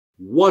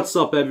What's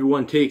up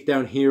everyone,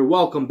 Takedown here.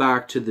 Welcome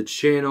back to the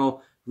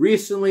channel.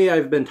 Recently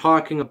I've been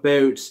talking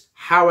about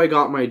how I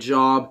got my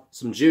job,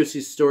 some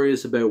juicy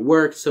stories about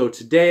work. So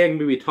today I'm going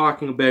to be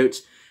talking about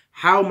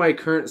how my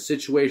current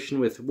situation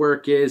with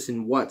work is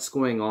and what's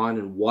going on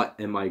and what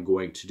am I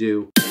going to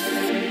do.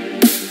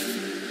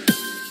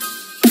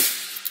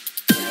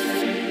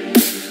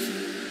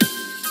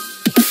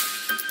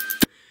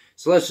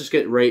 So let's just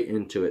get right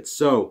into it.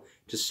 So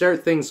to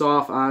start things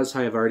off, as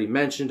I have already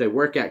mentioned, I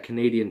work at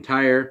Canadian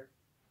Tire.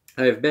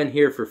 I've been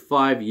here for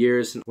 5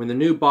 years. When the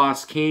new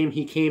boss came,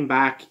 he came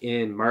back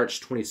in March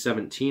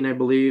 2017, I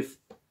believe.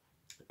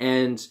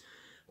 And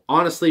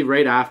honestly,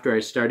 right after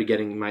I started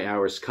getting my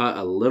hours cut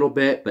a little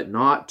bit, but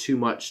not too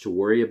much to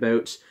worry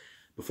about.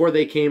 Before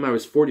they came, I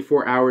was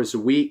 44 hours a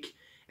week.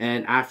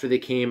 And after they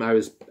came, I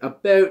was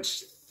about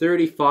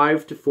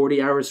 35 to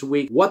 40 hours a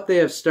week. What they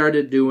have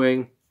started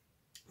doing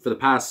for the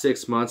past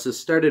 6 months has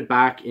started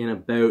back in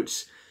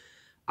about,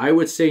 I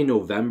would say,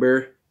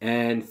 November.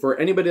 And for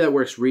anybody that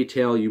works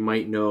retail, you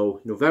might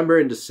know November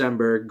and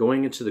December,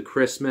 going into the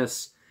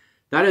Christmas,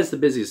 that is the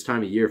busiest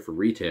time of year for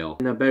retail.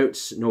 In about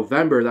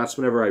November, that's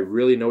whenever I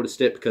really noticed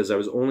it, because I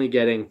was only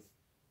getting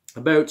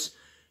about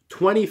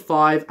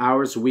 25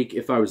 hours a week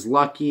if I was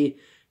lucky.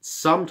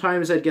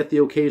 Sometimes I'd get the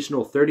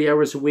occasional 30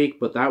 hours a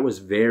week, but that was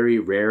very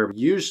rare.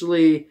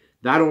 Usually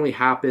that only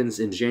happens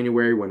in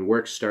January when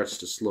work starts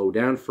to slow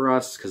down for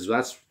us, because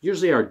that's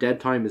usually our dead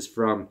time is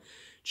from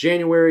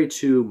January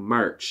to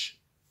March.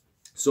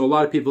 So a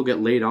lot of people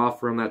get laid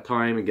off around that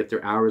time and get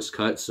their hours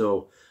cut.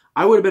 So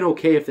I would have been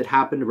okay if it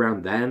happened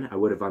around then. I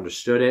would have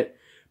understood it.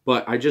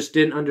 But I just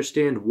didn't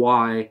understand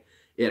why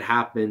it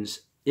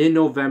happens in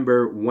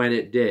November when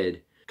it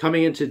did.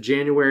 Coming into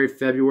January,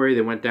 February,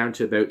 they went down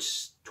to about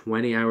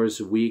 20 hours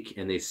a week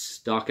and they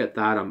stuck at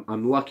that.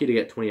 I'm lucky to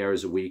get 20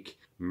 hours a week.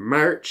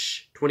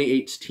 March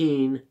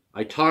 2018,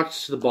 I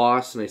talked to the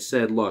boss and I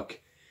said, look,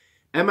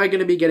 am I going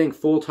to be getting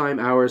full-time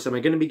hours? Am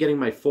I going to be getting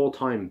my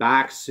full-time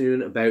back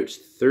soon, about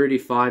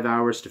 35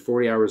 hours to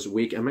 40 hours a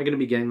week? Am I going to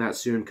be getting that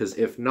soon? Because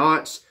if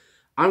not,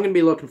 I'm going to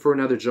be looking for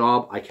another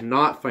job. I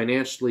cannot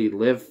financially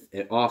live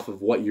off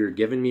of what you're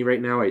giving me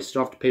right now. I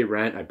still have to pay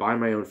rent. I buy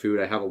my own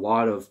food. I have a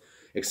lot of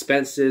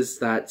expenses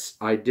that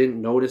I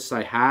didn't notice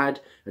I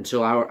had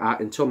until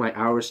my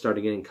hours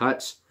started getting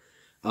cut.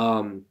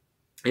 And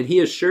he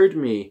assured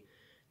me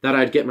that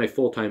I'd get my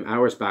full-time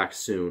hours back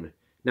soon.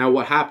 Now,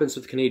 what happens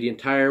with Canadian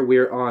Tire,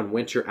 we're on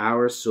winter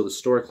hours, so the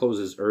store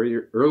closes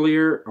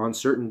earlier on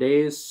certain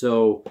days.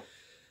 So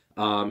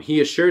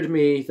he assured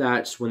me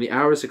that when the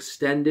hours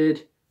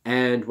extended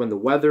and when the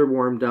weather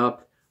warmed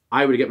up,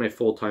 I would get my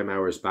full-time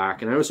hours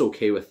back, and I was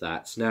okay with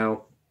that.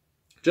 Now,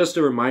 just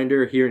a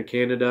reminder, here in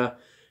Canada,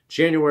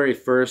 January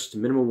 1st,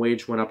 minimum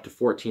wage went up to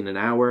 $14 an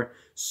hour.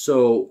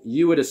 So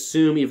you would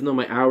assume, even though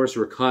my hours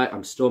were cut,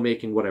 I'm still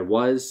making what I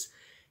was.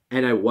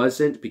 And I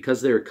wasn't,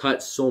 because they were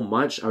cut so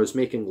much. I was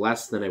making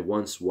less than I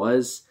once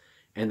was.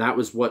 And that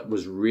was what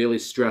was really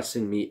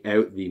stressing me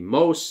out the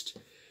most.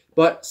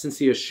 But since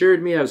he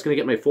assured me I was going to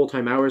get my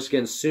full-time hours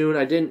again soon,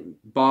 I didn't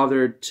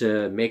bother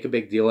to make a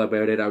big deal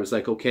about it. I was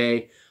like,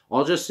 okay,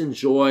 I'll just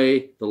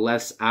enjoy the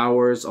less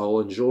hours. I'll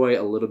enjoy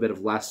a little bit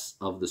of less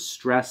of the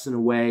stress in a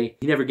way.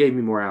 He never gave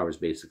me more hours,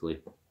 basically.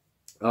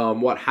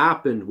 What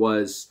happened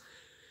was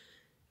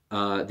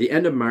the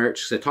end of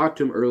March, because I talked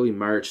to him early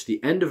March,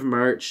 the end of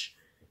March,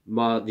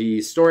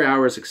 the store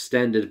hours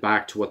extended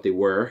back to what they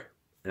were,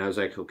 and I was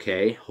like,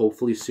 okay,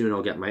 hopefully soon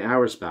I'll get my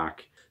hours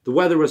back. The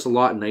weather was a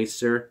lot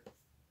nicer,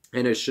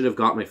 and I should have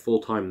got my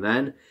full-time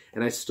then,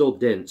 and I still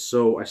didn't.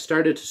 So I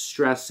started to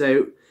stress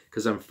out,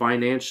 because I'm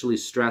financially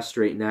stressed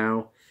right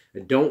now. I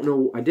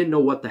didn't know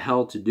what the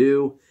hell to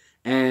do,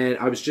 and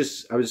I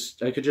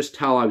could just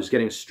tell I was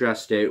getting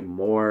stressed out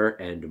more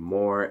and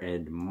more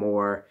and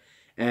more,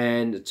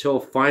 and until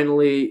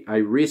finally,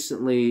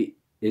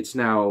 it's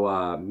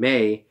now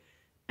May,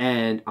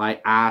 and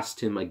I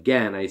asked him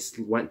again. I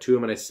went to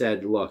him and I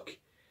said, look,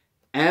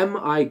 am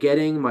I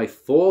getting my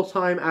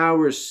full-time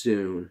hours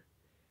soon?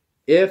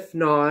 If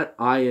not,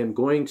 I am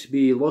going to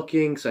be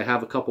looking, because I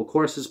have a couple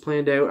courses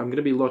planned out. I'm going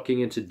to be looking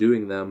into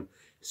doing them,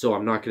 so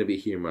I'm not going to be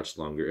here much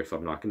longer if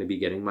I'm not going to be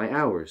getting my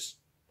hours.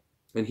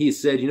 And he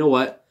said, you know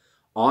what?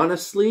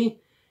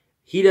 Honestly,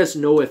 he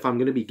doesn't know if I'm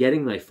going to be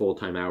getting my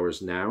full-time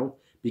hours now,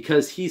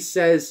 because he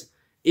says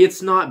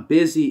it's not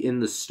busy in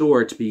the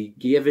store to be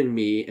giving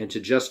me and to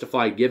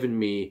justify giving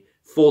me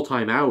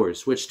full-time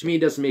hours, which to me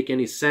doesn't make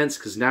any sense,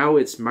 because now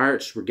it's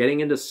March, we're getting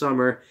into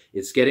summer,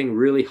 it's getting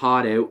really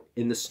hot out,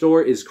 and the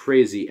store is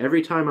crazy.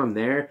 Every time I'm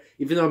there,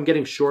 even though I'm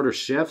getting shorter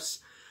shifts,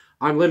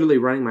 I'm literally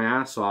running my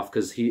ass off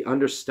because he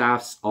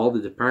understaffs all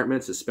the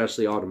departments,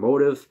 especially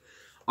automotive.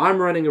 I'm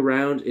running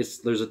around,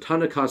 there's a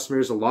ton of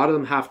customers, a lot of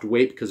them have to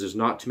wait because there's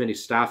not too many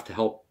staff to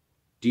help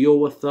deal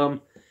with them.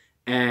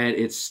 And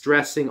it's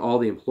stressing all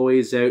the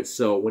employees out.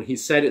 So when he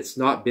said it's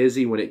not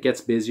busy, when it gets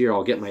busier,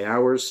 I'll get my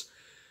hours,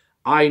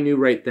 I knew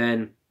right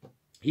then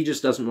he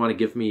just doesn't want to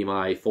give me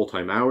my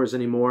full-time hours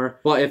anymore.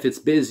 But if it's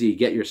busy,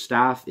 get your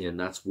staff in.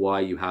 That's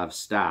why you have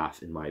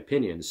staff, in my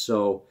opinion.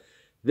 So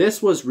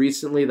This was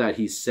recently that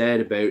he said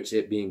about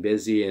it being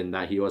busy and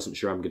that he wasn't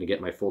sure I'm going to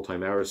get my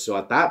full-time hours. So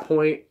at that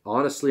point,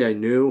 honestly, I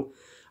knew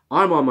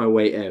I'm on my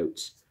way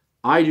out.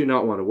 I do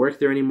not want to work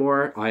there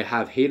anymore. I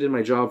have hated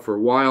my job for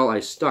a while. I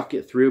stuck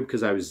it through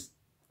because I was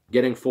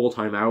getting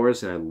full-time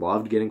hours and I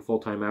loved getting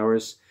full-time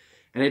hours.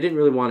 And I didn't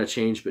really want to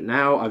change. But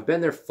now I've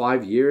been there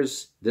 5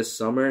 years this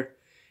summer.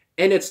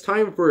 And it's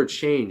time for a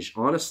change.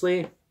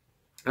 Honestly,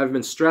 I've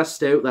been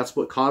stressed out. That's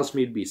what caused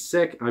me to be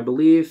sick, I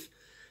believe.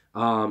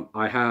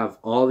 I have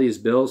all these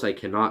bills I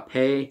cannot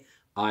pay.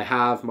 I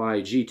have my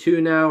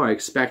G2 now. I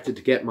expected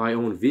to get my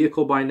own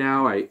vehicle by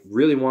now. I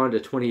really wanted a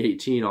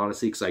 2018,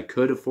 honestly, because I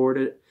could afford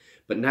it.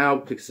 But now,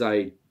 because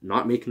I'm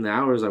not making the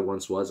hours I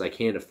once was, I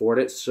can't afford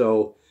it.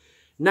 So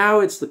now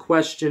it's the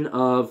question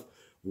of,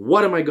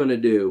 what am I going to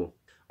do?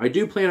 I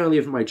do plan on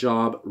leaving my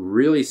job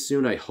really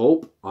soon, I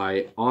hope.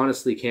 I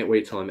honestly can't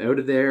wait till I'm out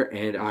of there,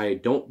 and I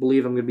don't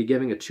believe I'm going to be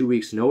giving a 2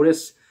 weeks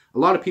notice. A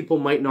lot of people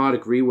might not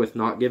agree with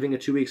not giving a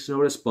 2 weeks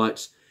notice,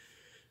 but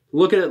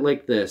look at it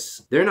like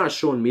this. They're not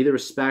showing me the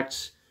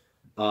respect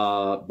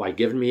by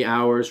giving me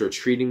hours or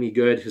treating me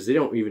good, because they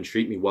don't even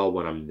treat me well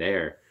when I'm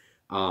there.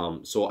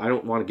 So I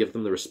don't want to give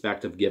them the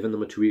respect of giving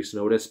them a 2 weeks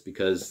notice,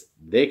 because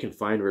they can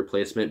find a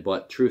replacement,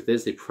 but truth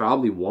is they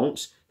probably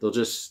won't. They'll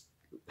just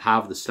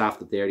have the staff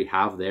that they already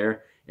have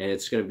there, and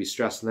it's going to be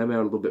stressing them out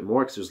a little bit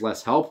more because there's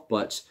less help.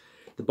 But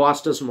the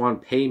boss doesn't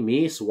want to pay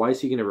me, so why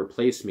is he going to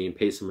replace me and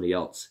pay somebody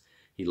else?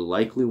 He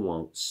likely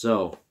won't.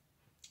 So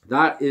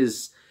that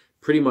is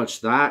pretty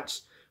much that.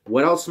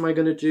 What else am I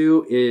going to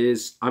do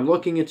is I'm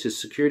looking into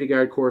security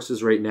guard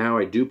courses right now.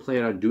 I do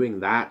plan on doing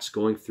that,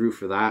 going through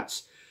for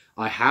that.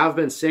 I have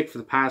been sick for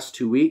the past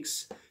 2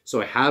 weeks,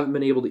 so I haven't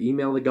been able to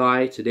email the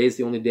guy. Today's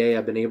the only day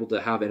I've been able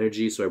to have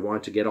energy, so I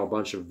wanted to get a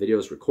bunch of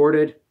videos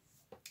recorded.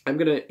 I'm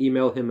going to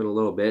email him in a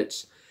little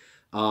bit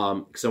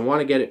because I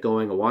want to get it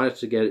going. I wanted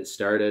to get it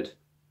started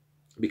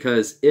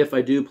because if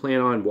I do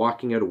plan on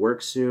walking out of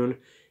work soon,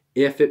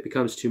 if it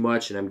becomes too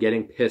much and I'm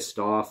getting pissed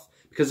off,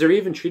 because they're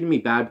even treating me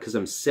bad because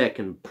I'm sick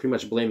and pretty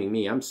much blaming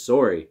me. I'm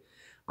sorry.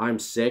 I'm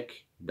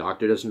sick.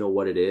 Doctor doesn't know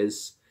what it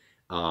is.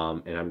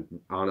 And I'm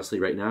honestly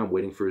right now I'm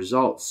waiting for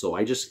results. So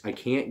I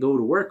can't go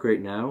to work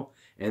right now,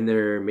 and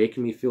they're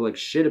making me feel like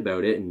shit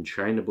about it and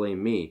trying to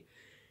blame me.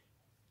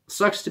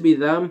 Sucks to be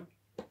them.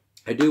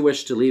 I do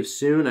wish to leave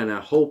soon, and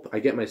I hope I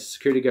get my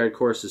security guard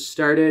courses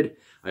started.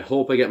 I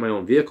hope I get my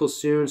own vehicle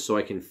soon so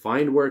I can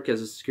find work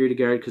as a security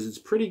guard, because it's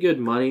pretty good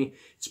money.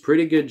 It's a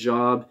pretty good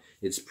job.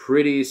 It's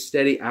pretty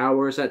steady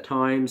hours at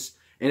times,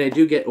 and I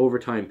do get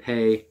overtime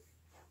pay,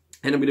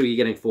 and I'm going to be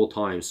getting full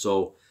time.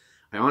 So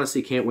I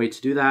honestly can't wait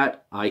to do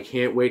that. I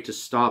can't wait to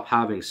stop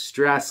having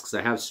stress, because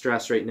I have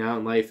stress right now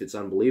in life. It's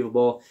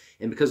unbelievable.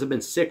 And because I've been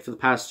sick for the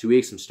past 2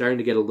 weeks, I'm starting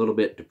to get a little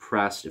bit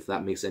depressed, if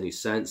that makes any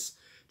sense.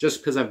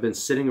 Just because I've been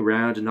sitting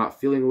around and not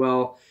feeling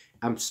well.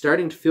 I'm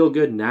starting to feel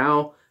good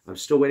now. I'm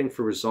still waiting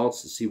for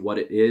results to see what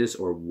it is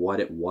or what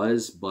it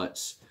was,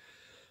 but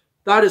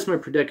that is my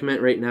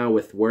predicament right now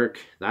with work.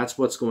 That's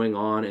what's going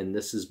on, and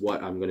this is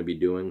what I'm going to be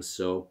doing.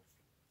 So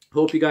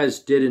hope you guys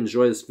did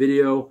enjoy this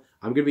video.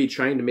 I'm going to be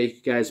trying to make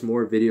you guys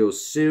more videos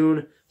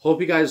soon. Hope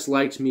you guys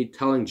liked me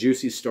telling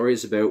juicy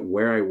stories about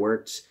where I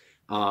worked.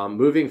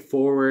 Moving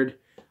forward,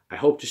 I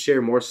hope to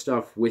share more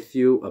stuff with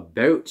you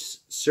about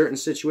certain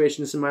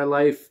situations in my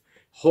life.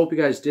 Hope you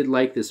guys did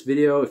like this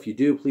video. If you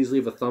do, please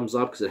leave a thumbs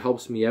up because it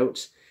helps me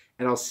out.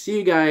 And I'll see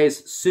you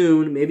guys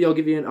soon. Maybe I'll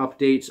give you an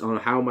update on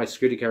how my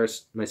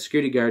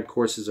security guard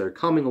courses are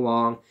coming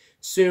along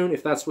soon.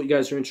 If that's what you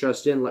guys are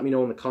interested in, let me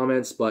know in the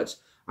comments. But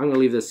I'm going to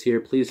leave this here.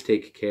 Please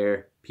take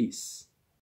care. Peace.